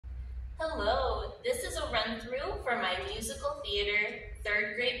Hello, this is a run-through for my musical theater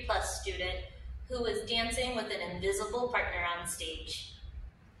 3rd grade plus student who is dancing with an invisible partner on stage.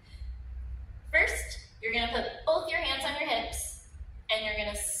 First, you're going to put both your hands on your hips and you're going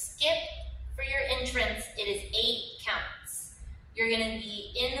to skip for your entrance. It is 8 counts. You're going to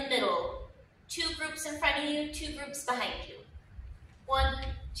be in the middle, 2 groups in front of you, 2 groups behind you. 1,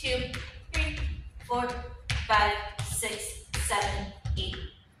 2, 3, 4, 5, 6, 7, 8.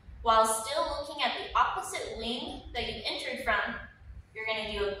 While still looking at the opposite wing that you entered from, you're going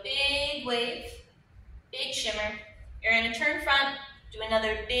to do a big wave, big shimmer. You're going to turn front, do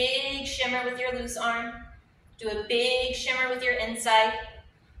another big shimmer with your loose arm, do a big shimmer with your inside.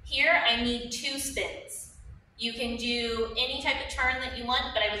 Here I need 2 spins. You can do any type of turn that you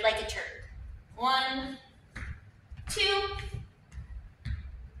want, but I would like a turn. 1, 2,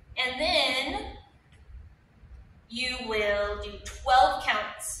 and then you will do 12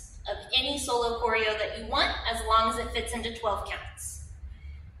 counts of any solo choreo that you want, as long as it fits into 12 counts.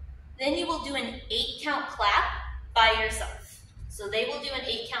 Then you will do an 8 count clap by yourself. So they will do an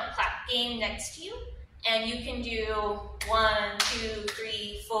 8 count clap game next to you, and you can do 1, 2,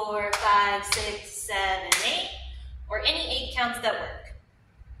 3, 4, 5, 6, 7, 8, or any 8 counts that work.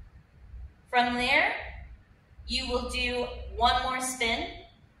 From there, you will do 1 more spin.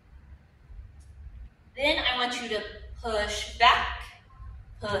 Then I want you to push back,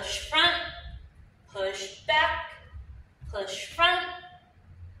 push front, push back, push front.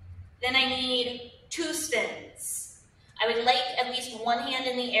 Then I need 2 spins. I would like at least 1 hand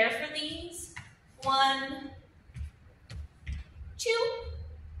in the air for these. 1, 2.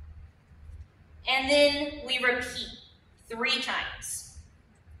 And then we repeat 3 times.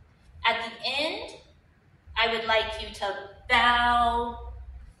 At the end, I would like you to bow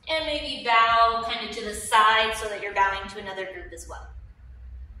and maybe bow kind of to the side so that you're bowing to another group as well.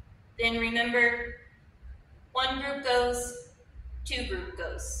 Then remember, 1 group goes, 2 group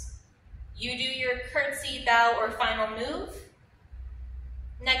goes. You do your curtsy, bow, or final move.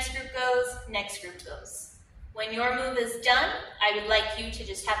 Next group goes, next group goes. When your move is done, I would like you to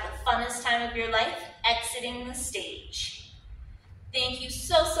just have the funnest time of your life exiting the stage. Thank you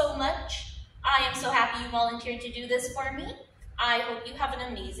so much. I am so happy you volunteered to do this for me. I hope you have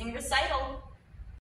an amazing recital.